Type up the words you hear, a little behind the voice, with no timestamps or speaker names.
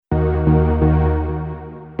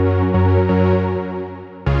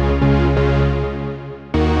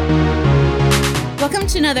Welcome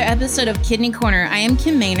to another episode of Kidney Corner. I am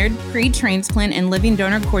Kim Maynard, Pre-transplant and Living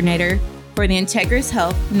Donor Coordinator for the Integris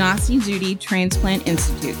Health Nazih Zuhdi Transplant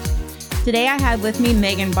Institute. Today I have with me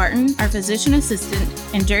Megan Barton, our physician assistant,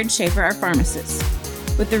 and Jared Schafer, our pharmacist.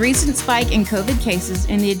 With the recent spike in COVID cases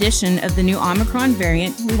and the addition of the new Omicron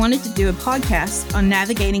variant, we wanted to do a podcast on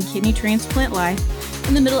navigating kidney transplant life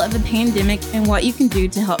in the middle of a pandemic and what you can do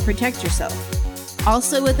to help protect yourself.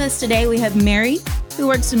 Also with us today, we have Mary, who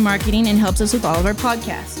works in marketing and helps us with all of our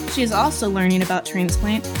podcasts. She is also learning about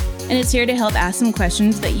transplant and is here to help ask some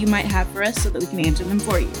questions that you might have for us so that we can answer them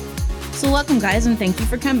for you. So welcome, guys, and thank you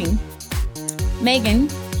for coming. Megan,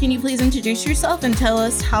 can you please introduce yourself and tell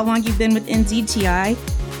us how long you've been with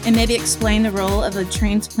NZTI and maybe explain the role of a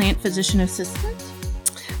transplant physician assistant?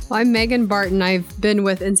 Well, I'm Megan Barton. I've been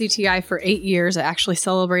with NZTI for 8 years. I actually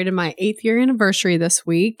celebrated my 8th year anniversary this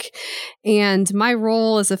week. And my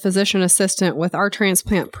role as a physician assistant with our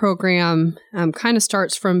transplant program kind of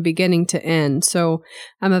starts from beginning to end. So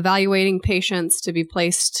I'm evaluating patients to be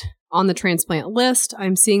placed on the transplant list.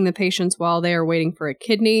 I'm seeing the patients while they are waiting for a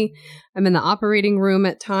kidney. I'm in the operating room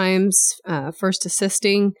at times, first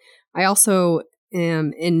assisting. I also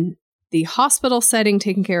am in the hospital setting,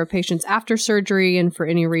 taking care of patients after surgery and for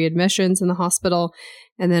any readmissions in the hospital.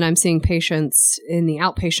 And then I'm seeing patients in the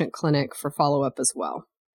outpatient clinic for follow-up as well.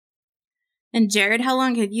 And Jared, how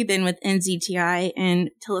long have you been with NZTI? And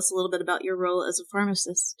tell us a little bit about your role as a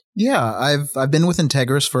pharmacist. Yeah, I've been with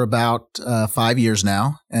Integris for about 5 years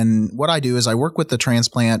now. And what I do is I work with the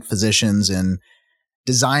transplant physicians in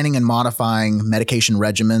designing and modifying medication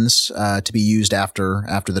regimens to be used after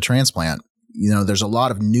the transplant. You know, there's a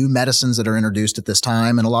lot of new medicines that are introduced at this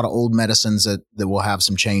time and a lot of old medicines that will have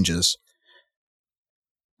some changes.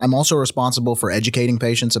 I'm also responsible for educating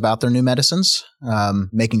patients about their new medicines,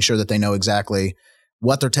 making sure that they know exactly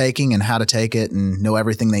what they're taking and how to take it and know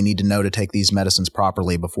everything they need to know to take these medicines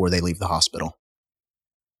properly before they leave the hospital.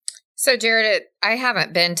 So, Jared, I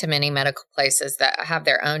haven't been to many medical places that have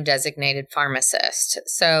their own designated pharmacist.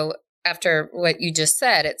 So, after what you just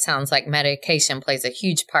said, it sounds like medication plays a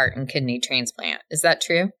huge part in kidney transplant. Is that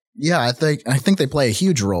true? Yeah, I think they play a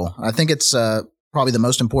huge role. I think it's probably the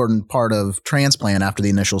most important part of transplant after the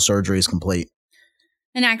initial surgery is complete.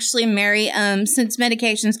 And actually, Mary, since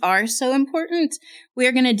medications are so important,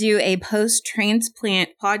 we're going to do a post-transplant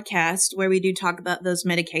podcast where we do talk about those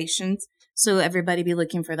medications. So everybody be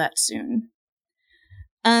looking for that soon.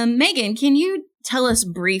 Megan, can you tell us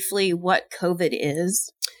briefly what COVID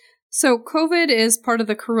is? So COVID is part of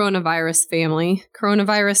the coronavirus family.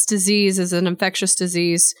 Coronavirus disease is an infectious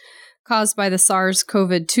disease caused by the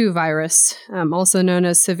SARS-CoV-2 virus, also known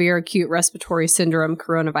as severe acute respiratory syndrome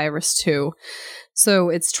coronavirus 2. So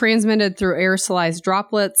it's transmitted through aerosolized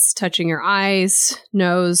droplets touching your eyes,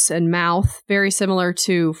 nose, and mouth, very similar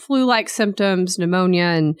to flu-like symptoms,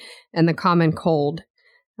 pneumonia, and the common cold.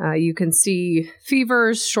 You can see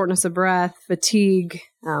fevers, shortness of breath, fatigue,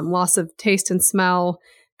 loss of taste and smell,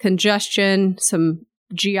 congestion, some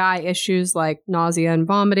GI issues like nausea and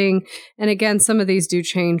vomiting. And again, some of these do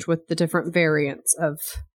change with the different variants of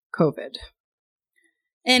COVID.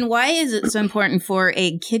 And why is it so important for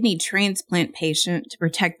a kidney transplant patient to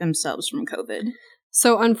protect themselves from COVID?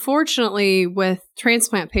 So unfortunately, with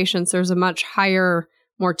transplant patients, there's a much higher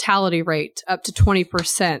mortality rate, up to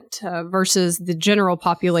 20%, versus the general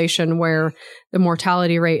population where the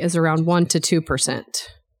mortality rate is around 1 to 2%.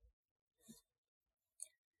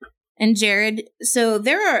 And Jared, so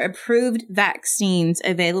there are approved vaccines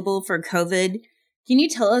available for COVID. Can you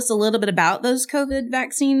tell us a little bit about those COVID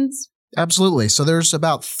vaccines? Absolutely. So there's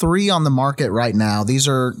about 3 on the market right now. These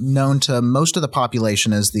are known to most of the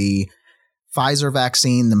population as the Pfizer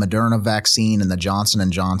vaccine, the Moderna vaccine, and the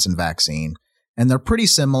Johnson & Johnson vaccine. And they're pretty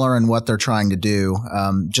similar in what they're trying to do.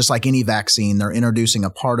 Just like any vaccine, they're introducing a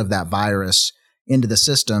part of that virus into the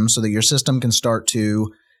system so that your system can start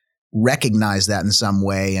to recognize that in some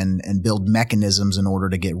way and build mechanisms in order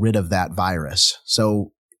to get rid of that virus.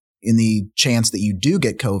 So in the chance that you do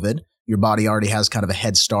get COVID, your body already has kind of a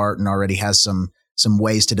head start and already has some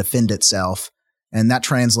ways to defend itself. And that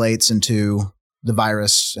translates into the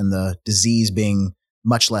virus and the disease being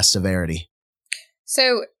much less severity.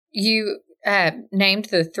 So you named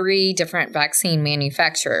the 3 different vaccine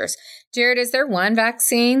manufacturers. Jared, is there one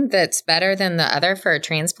vaccine that's better than the other for a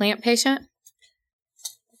transplant patient?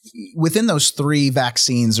 Within those 3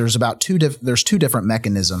 vaccines, there's about 2 different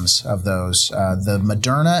mechanisms of those. The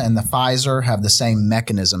Moderna and the Pfizer have the same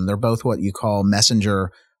mechanism. They're both what you call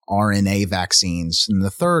messenger RNA vaccines. And the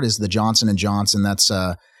third is the Johnson & Johnson. That's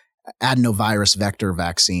a adenovirus vector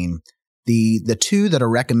vaccine. The 2 that are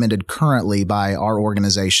recommended currently by our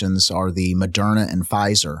organizations are the Moderna and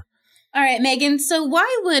Pfizer. All right, Megan. So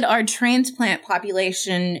why would our transplant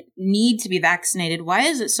population need to be vaccinated? Why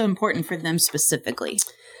is it so important for them specifically?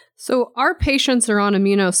 So our patients are on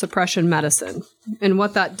immunosuppression medicine. And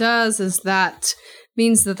what that does is that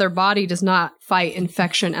means that their body does not fight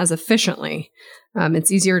infection as efficiently.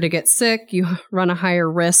 It's easier to get sick. You run a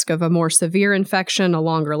higher risk of a more severe infection, a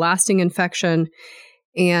longer lasting infection.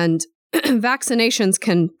 And vaccinations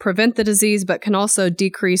can prevent the disease, but can also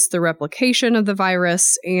decrease the replication of the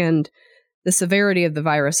virus and the severity of the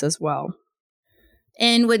virus as well.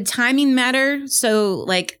 And would timing matter? So,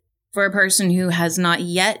 like, for a person who has not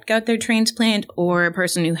yet got their transplant or a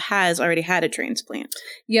person who has already had a transplant?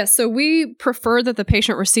 Yes, so we prefer that the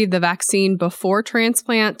patient receive the vaccine before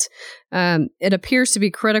transplant. It appears to be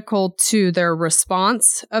critical to their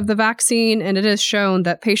response of the vaccine, and it is shown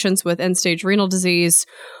that patients with end-stage renal disease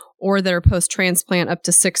or that are post-transplant up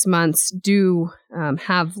to 6 months do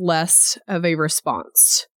have less of a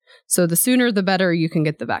response. So the sooner the better you can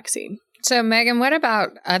get the vaccine. So, Megan, what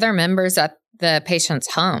about other members at the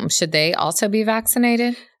patient's home? Should they also be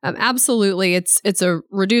vaccinated? Absolutely. It's a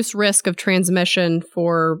reduced risk of transmission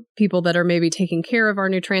for people that are maybe taking care of our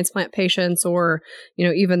new transplant patients, or,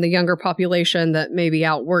 even the younger population that may be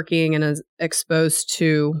out working and is exposed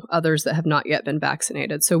to others that have not yet been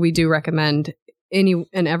vaccinated. So we do recommend any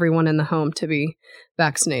and everyone in the home to be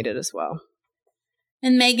vaccinated as well.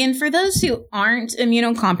 And Megan, for those who aren't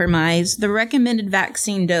immunocompromised, the recommended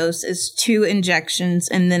vaccine dose is 2 injections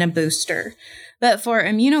and then a booster. But for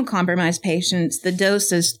immunocompromised patients, the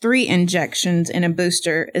dose is 3 injections and a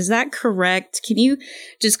booster. Is that correct? Can you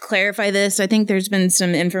just clarify this? I think there's been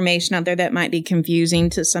some information out there that might be confusing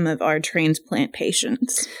to some of our transplant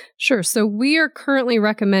patients. Sure. So we are currently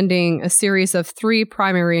recommending a series of 3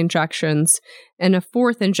 primary injections and a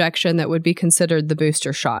 4th injection that would be considered the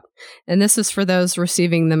booster shot. And this is for those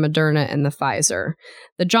receiving the Moderna and the Pfizer.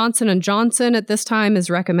 The Johnson & Johnson at this time is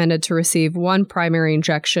recommended to receive 1 primary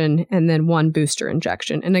injection and then 1 booster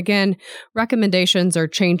injection. And again, recommendations are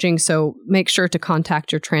changing, so make sure to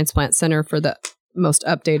contact your transplant center for the most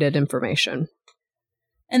updated information.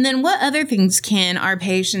 And then what other things can our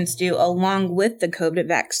patients do along with the COVID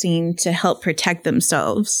vaccine to help protect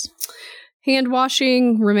themselves? Hand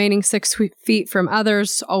washing, remaining 6 feet from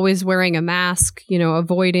others, always wearing a mask,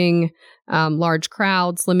 avoiding large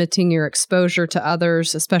crowds, limiting your exposure to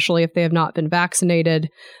others, especially if they have not been vaccinated.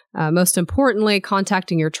 Most importantly,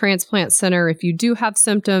 contacting your transplant center if you do have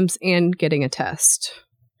symptoms and getting a test.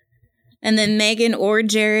 And then Megan or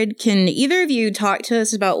Jared, can either of you talk to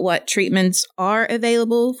us about what treatments are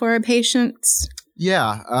available for our patients?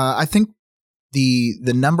 Yeah, I think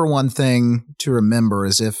the number one thing to remember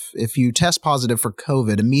is if you test positive for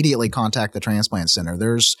COVID, immediately contact the transplant center.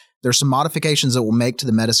 There's some modifications that will make to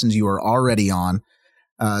the medicines you are already on,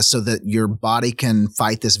 so that your body can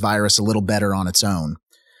fight this virus a little better on its own.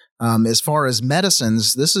 As far as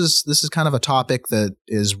medicines, this is kind of a topic that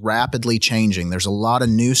is rapidly changing. There's a lot of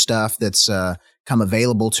new stuff that's come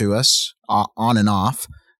available to us on and off,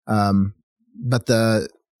 but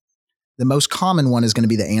the most common one is going to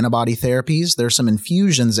be the antibody therapies. There's some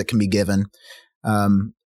infusions that can be given,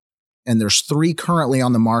 and there's 3 currently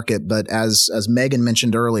on the market. But as Megan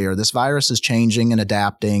mentioned earlier, this virus is changing and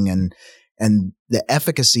adapting, and the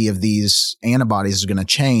efficacy of these antibodies is going to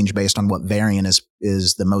change based on what variant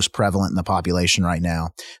is the most prevalent in the population right now.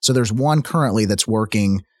 So there's one currently that's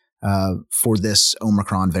working for this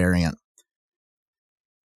Omicron variant.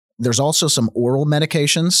 There's also some oral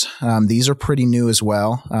medications. These are pretty new as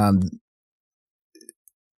well.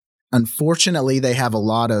 Unfortunately, they have a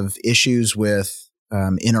lot of issues with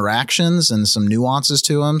interactions and some nuances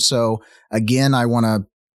to them. So again, I want to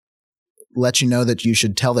let you know that you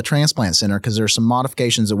should tell the transplant center, because there's some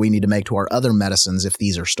modifications that we need to make to our other medicines if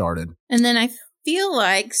these are started. And then I feel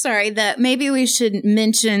like, that maybe we should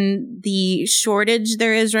mention the shortage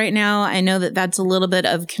there is right now. I know that that's a little bit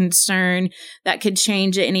of concern that could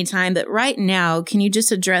change at any time. But right now, can you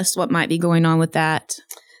just address what might be going on with that?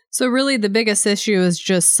 So really the biggest issue is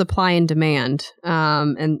just supply and demand.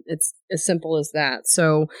 And it's as simple as that.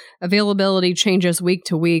 So availability changes week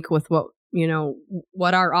to week with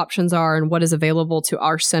what our options are and what is available to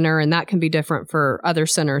our center. And that can be different for other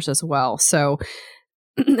centers as well. So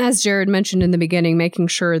as Jared mentioned in the beginning, making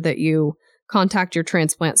sure that you contact your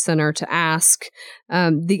transplant center to ask.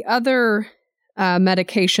 The other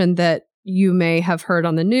medication that you may have heard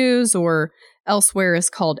on the news or elsewhere is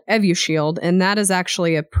called Evusheld, and that is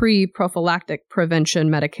actually a pre-prophylactic prevention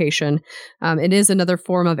medication. It is another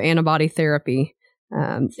form of antibody therapy.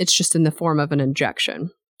 It's just in the form of an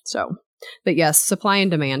injection. So, but yes, supply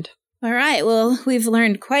and demand. All right. Well, we've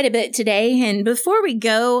learned quite a bit today. And before we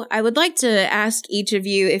go, I would like to ask each of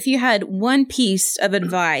you if you had one piece of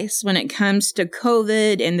advice when it comes to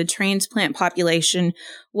COVID and the transplant population,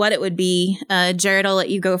 what it would be. Jared, I'll let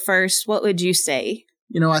you go first. What would you say?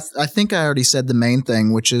 I think I already said the main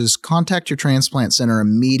thing, which is contact your transplant center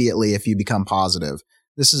immediately if you become positive.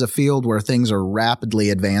 This is a field where things are rapidly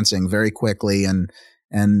advancing very quickly and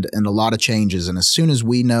a lot of changes. And as soon as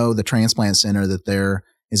we know the transplant center that there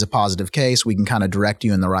is a positive case, we can kind of direct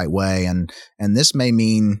you in the right way. And this may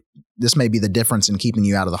be the difference in keeping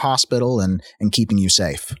you out of the hospital and keeping you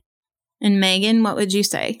safe. And Megan, what would you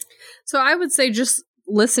say? So I would say just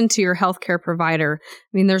listen to your healthcare provider. I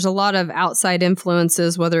mean, there's a lot of outside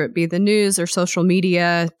influences, whether it be the news or social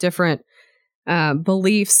media, different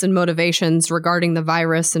beliefs and motivations regarding the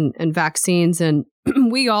virus and vaccines. And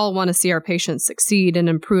we all want to see our patients succeed and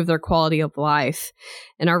improve their quality of life.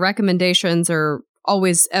 And our recommendations are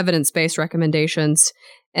always evidence-based recommendations,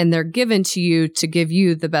 and they're given to you to give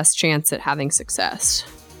you the best chance at having success.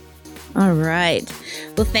 All right.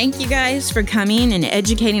 Well, thank you guys for coming and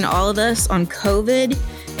educating all of us on COVID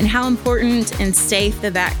and how important and safe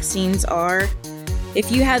the vaccines are.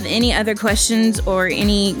 If you have any other questions or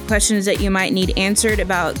any questions that you might need answered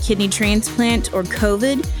about kidney transplant or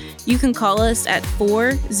COVID, you can call us at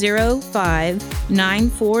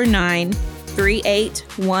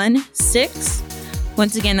 405-949-3816.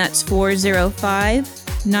 Once again, that's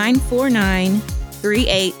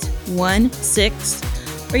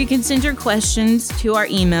 405-949-3816. Or you can send your questions to our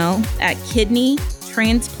email at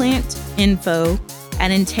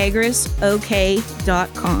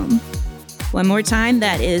kidneytransplantinfo@integrasok.com. One more time,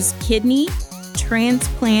 that is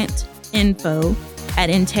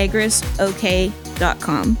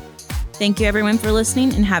kidneytransplantinfo@integrasok.com. Thank you everyone for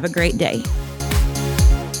listening and have a great day.